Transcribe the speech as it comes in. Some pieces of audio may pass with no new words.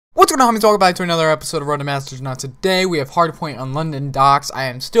What's going on, homies? Welcome back to another episode of Road to Masters. Now today we have Hardpoint on London Docks. I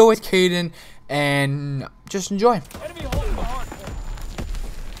am still with Caden, and just enjoy.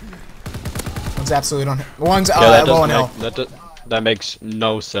 One's absolute on. One's low on hill. That makes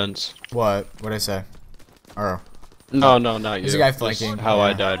no sense. What? What'd I say? Or no, not you. There's a guy flanking. How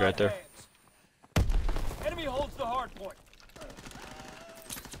I died right there. Enemy holds the hard point.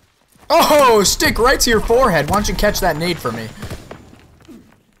 Oh, stick right to your forehead. Why don't you catch that nade for me?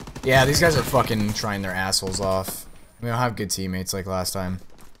 Yeah, these guys are fucking trying their assholes off. We don't have good teammates like last time.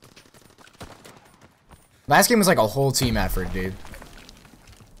 Last game was like a whole team effort, dude.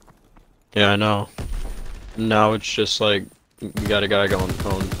 Yeah, I know. Now it's just like we got a guy going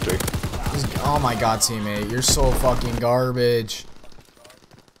on 3. Oh my god, teammate, you're so fucking garbage.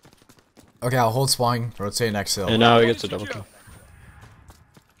 Okay, I'll hold spawn, rotate next hill. And now he gets a double kill.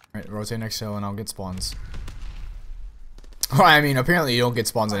 Alright, rotate next hill and I'll get spawns. Well, I mean, apparently you don't get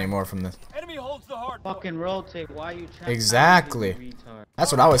spawns anymore from this. Enemy holds the hard point. Fucking rotate. Why are you trying Exactly. to retard?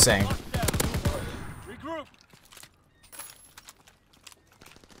 That's what I was saying. Regroup.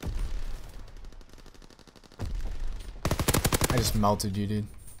 I just melted you, dude.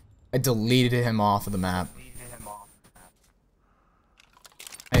 I deleted him off of the map.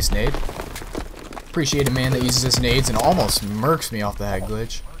 Nice nade. Appreciate a man that uses his nades and almost murks me off the head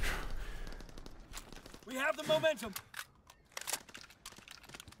glitch. We have the momentum.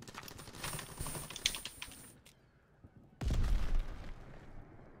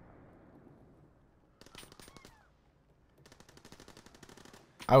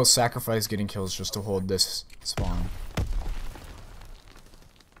 I will sacrifice getting kills just to hold this spawn.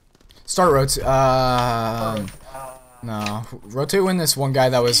 Start rotate. No. Rotate when this one guy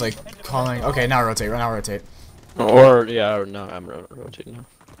that was like calling. Okay, now rotate. Now rotate. Or yeah, no, I'm rotating now.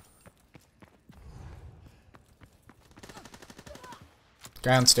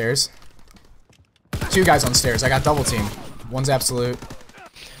 Guy on stairs. 2 guys on stairs. I got double team. One's absolute.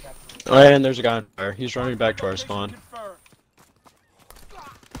 Oh, and there's a guy on fire. He's running back to our spawn.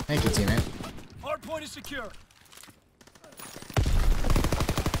 Thank you, teammate. Hard point is secure.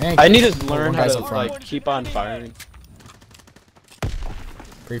 Thank I you. need to learn how guys to up front. like keep on firing.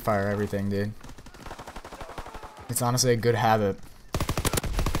 Pre-fire everything, dude. It's honestly a good habit.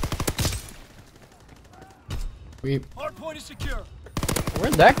 Hard point is secure.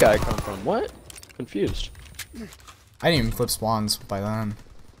 Where'd that guy come from? What? Confused. I didn't even flip spawns by then.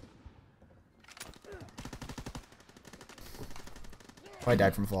 Oh, I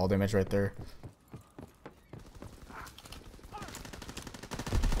died from fall damage right there.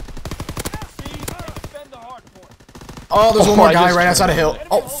 Defend the hard point. Oh, there's one more guy right outside a killed hill. him.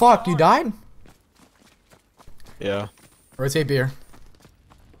 Oh, fuck, you died? Yeah. Rotate beer.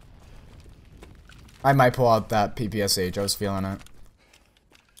 I might pull out that PPSH. I was feeling it.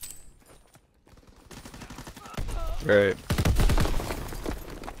 Great.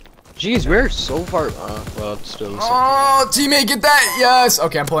 Jeez, we're so far. Well, it's still. Oh, teammate, get that! Yes!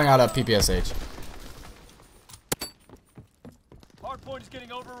 Okay, I'm pulling out a PPSH. Hard point is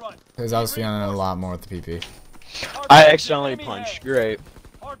getting overrun. Because I was feeling it a lot more with the PP. I accidentally punched. Great.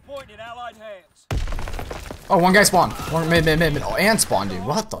 Hard point in allied hands. Oh, one guy spawned. One mid. Oh, and spawned, dude.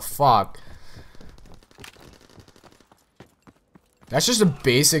 What the fuck? That's just a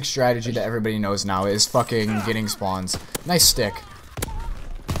basic strategy that everybody knows now, is fucking getting spawns. Nice stick.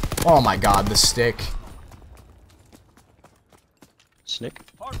 Oh my god, the stick. Snick.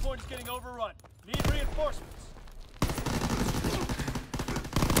 Hard point is getting overrun. Need reinforcements.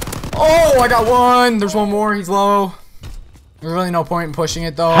 Oh, I got one. There's one more. He's low. There's really no point in pushing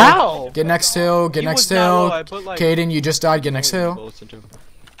it though. How? Get next hill. Get He next was not hill. low, I put, like, Caden, you just died. Get next hill. Bullets into him.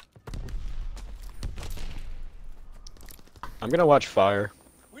 I'm gonna watch fire.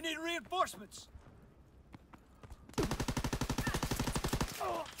 We need reinforcements.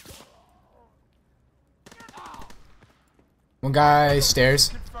 One guy stairs.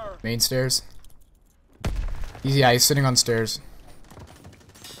 Confirmed. Main stairs. Yeah, he's sitting on stairs.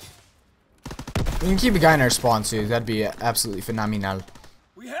 We can keep a guy in our spawn too. That'd be absolutely phenomenal.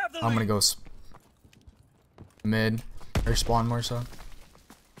 We have the I'm gonna lead. go mid or spawn more so. I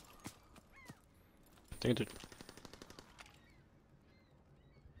think it.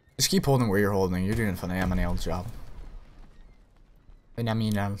 Just keep holding where you're holding. You're doing a phenomenal job.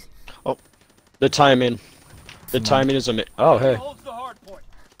 Phenomenal. Oh, the timing. The timing is amazing. Oh, hey. Holds the hard point.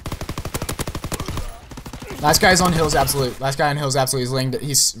 Last guy's on hills absolute. Last guy on hills absolute. He's laying.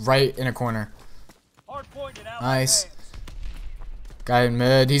 He's right in a corner. Hard point in allied Nice. hands. Guy in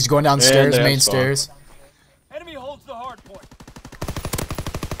mid. He's going downstairs. they Main have spawn. stairs. Enemy holds the hard point.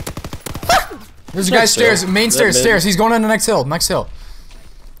 There's a guy Next stairs. hill. Main Is that stairs. mid? Stairs. He's going on the next hill. Next hill.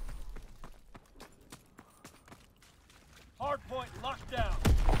 Locked down.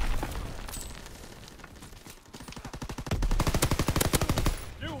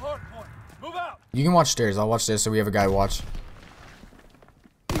 New hard point. Move out. You can watch stairs. I'll watch stairs so we have a guy watch.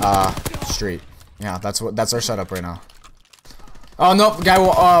 Street. Yeah, that's our setup right now. Oh no, guy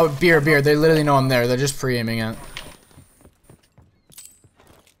will beer. They literally know I'm there. They're just pre-aiming it.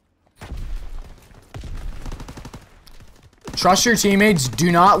 Trust your teammates.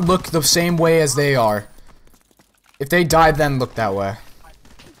 Do not look the same way as they are. If they died, then look that way.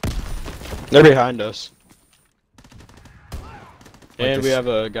 They're behind us. And we have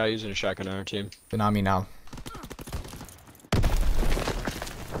a guy using a shotgun on our team. But not me now.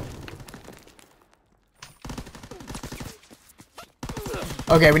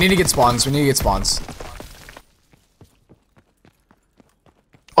 Okay, we need to get spawns.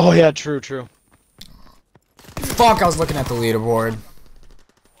 Oh yeah, true. Fuck, I was looking at the leaderboard.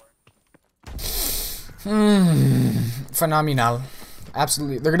 Phenomenal.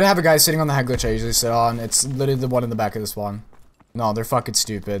 Absolutely. They're gonna have a guy sitting on the head glitch I usually sit on. It's literally the one in the back of the spawn. No, they're fucking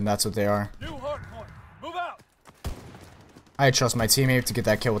stupid. That's what they are. New hard point. Move out. I trust my teammate to get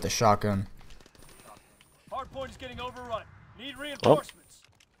that kill with the shotgun. Hard point is getting overrun. Need reinforcements.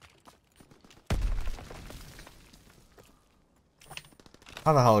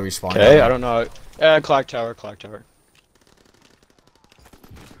 How the hell are we spawning? Okay, I don't know. Clock tower.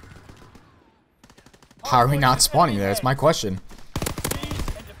 How are we not spawning there? That's my question. Seize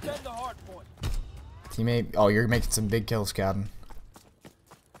and defend the hard point. Teammate, oh, you're making some big kills, Captain.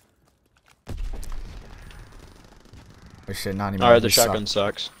 Oh shit, not anymore. Alright, the shotgun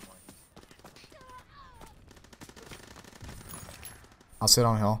sucks. I'll sit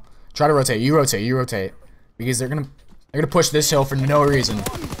on hill. Try to rotate. You rotate. Because they're gonna push this hill for no reason.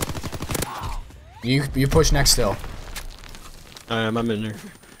 You push next hill. I'm in there.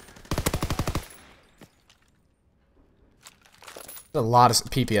 There's a lot of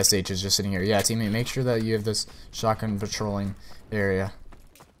PPSHs just sitting here. Yeah, teammate, make sure that you have this shotgun patrolling area.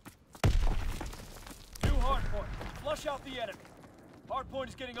 New hard point. Flush out the enemy. Hard point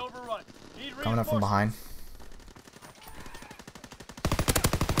is getting overrun. Need Coming up from reinforcements.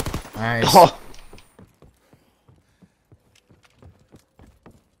 behind. Nice. Oh.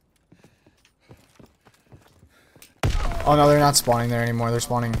 Oh no, they're not spawning there anymore. They're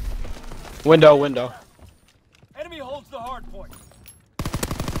spawning. Window. Enemy holds the hard point.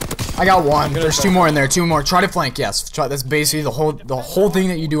 I got one. There's two more in there. Two more. Try to flank. Yes. Try, that's basically the whole thing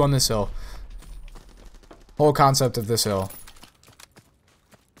that you do on this hill. Whole concept of this hill.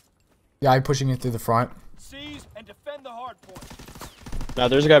 Yeah, I'm pushing it through the front. Seize and defend the hard point. Now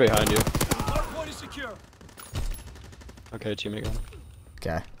there's a guy behind you. Hard point is secure. Okay, teammate got him.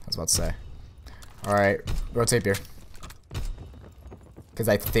 Okay, I was about to say. Alright, rotate here. Because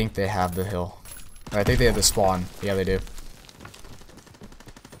I think they have the hill. Or I think they have the spawn. Yeah, they do.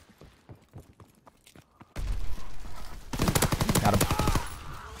 Got him.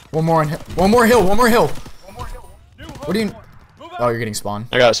 One more hill. One more hill. What do you... Oh, you're getting spawned.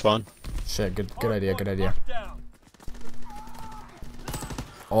 I got a spawn. Shit, good idea.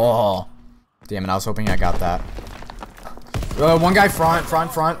 Oh. Damn it, I was hoping I got that. One guy front.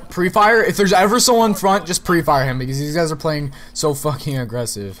 Pre-fire. If there's ever someone front, just pre-fire him because these guys are playing so fucking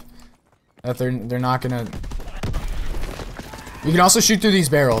aggressive that they're not gonna. You can also shoot through these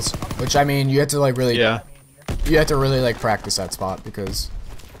barrels, which I mean you have to like really. Yeah. You have to really like practice that spot because.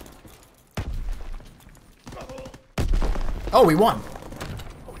 Oh, we won.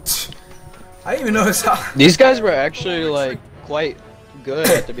 I didn't even notice how. These guys were actually like quite good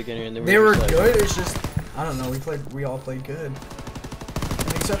at the beginning, and they were just, like, good. It's just I don't know. We all played good,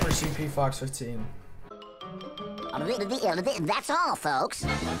 except for CP Fox 15. That's all, folks.